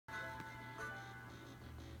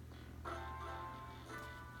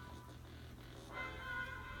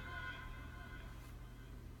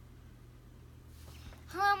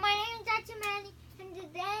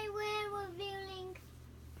Today we're revealing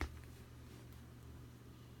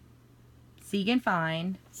Seek and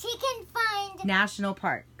Find National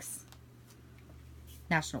Parks.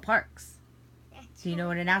 National Parks. Do you know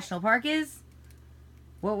what a national park is?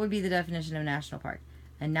 What would be the definition of national park?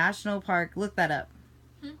 A national park, look that up.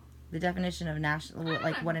 The definition of national,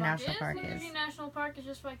 like what a national park is. A national park is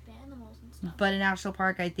just for like the animals and stuff. But a national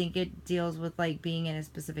park, I think it deals with like being in a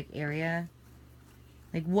specific area.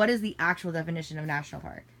 Like, what is the actual definition of national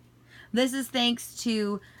park? This is thanks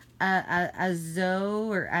to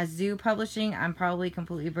Azu Publishing. I'm probably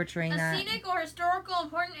completely butchering that. A scenic or historical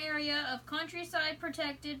important area of countryside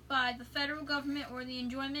protected by the federal government or the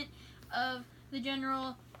enjoyment of the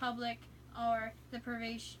general public or the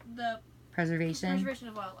preservation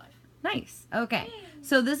of wildlife. Nice. Okay.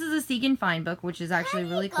 So this is a Seek and Find book, which is actually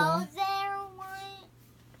really cool.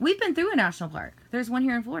 We've been through a national park. There's one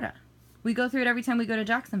here in Florida. We go through it every time we go to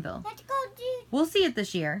Jacksonville. Let's go do. We'll see it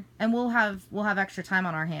this year, and we'll have extra time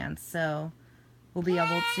on our hands, so we'll be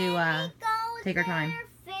able to take our time.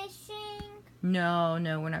 Fishing? No,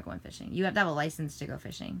 we're not going fishing. You have to have a license to go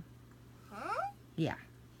fishing. Huh? Yeah.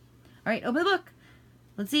 All right, open the book.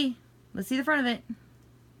 Let's see. Let's see the front of it.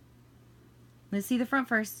 Let's see the front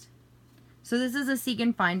first. So this is a Seek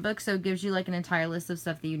and Find book, so it gives you like an entire list of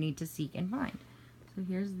stuff that you need to seek and find. So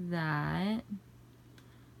here's that.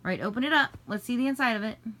 All right, open it up. Let's see the inside of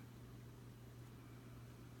it.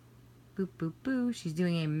 Boop, boop, boo. She's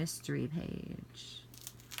doing a mystery page.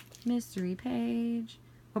 Mystery page.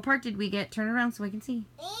 What part did we get? Turn around so I can see.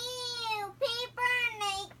 Ew, people are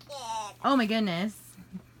naked. Oh my goodness.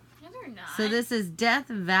 No, they're not. So this is Death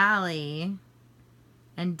Valley.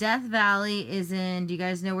 And Death Valley is in... Do you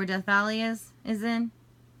guys know where Death Valley is in?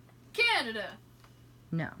 Canada.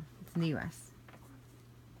 No, it's in the U.S.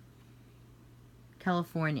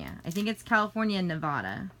 California. I think it's California and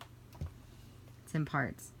Nevada. It's in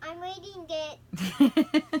parts. I'm reading it.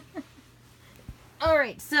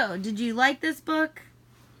 Alright, so did you like this book?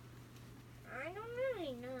 I don't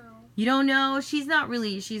really know. You don't know? She's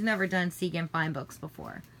never done Seek and Find books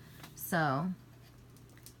before. So,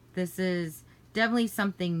 this is definitely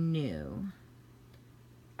something new.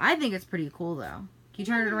 I think it's pretty cool though. Can you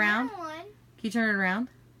turn it around? Can you turn it around?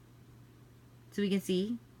 So we can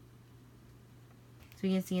see? So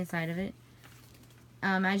we can see inside of it.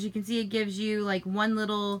 As you can see, it gives you like one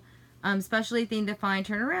little specialty thing to find.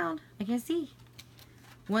 Turn around. I can't see.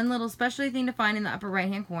 One little specialty thing to find in the upper right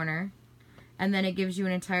hand corner. And then it gives you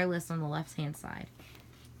an entire list on the left hand side.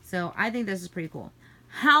 So I think this is pretty cool.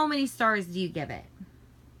 How many stars do you give it?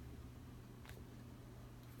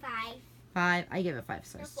 5. 5. I give it 5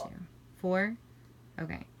 stars too. 4?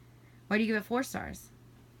 Okay. Why do you give it 4 stars?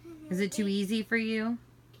 Is it too easy for you?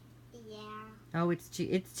 Yeah. Oh, it's too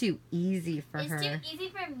easy for her. It's too easy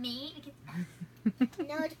for me.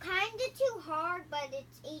 No, it's kind of too hard, but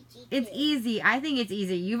it's easy. It's easy. I think it's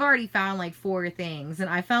easy. You've already found like 4 things, and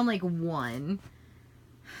I found like 1.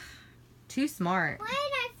 Too smart. Wait,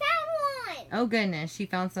 I found one. Oh goodness, she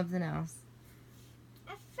found something else.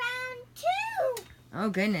 I found 2. Oh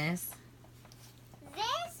goodness.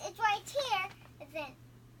 This is right here, and then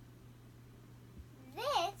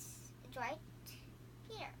this is right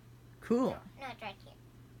here. Cool. No, it's right here.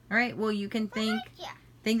 All right. Well, you can Right here.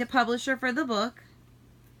 thank the publisher for the book.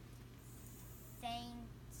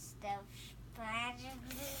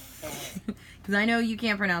 Because I know you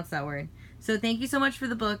can't pronounce that word. So thank you so much for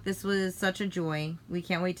the book. This was such a joy. We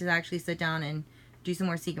can't wait to actually sit down and do some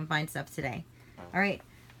more Seek and Find stuff today. All right.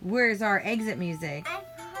 Where's our exit music? I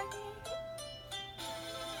found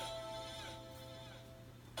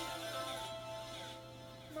it.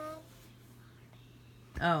 Mom.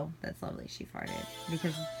 Oh, that's lovely. She farted.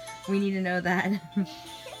 Because we need to know that.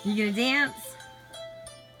 You gonna dance?